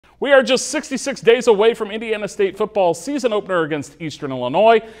We are just 66 days away from Indiana State football's season opener against Eastern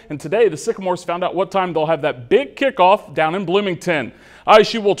Illinois, and today the Sycamores found out what time they'll have that big kickoff down in Bloomington.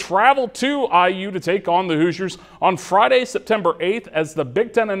 ISU will travel to IU to take on the Hoosiers on Friday, September 8th, as the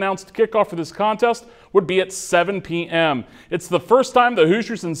Big Ten announced kickoff for this contest would be at 7 p.m. It's the first time the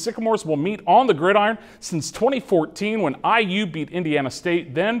Hoosiers and Sycamores will meet on the gridiron since 2014 when IU beat Indiana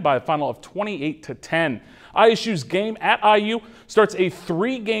State, then by a final of 28-10. ISU's game at IU starts a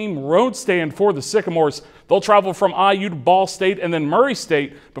 3-game road stand for the Sycamores. They'll travel from IU to Ball State and then Murray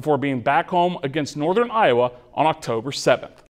State before being back home against Northern Iowa on October 7th.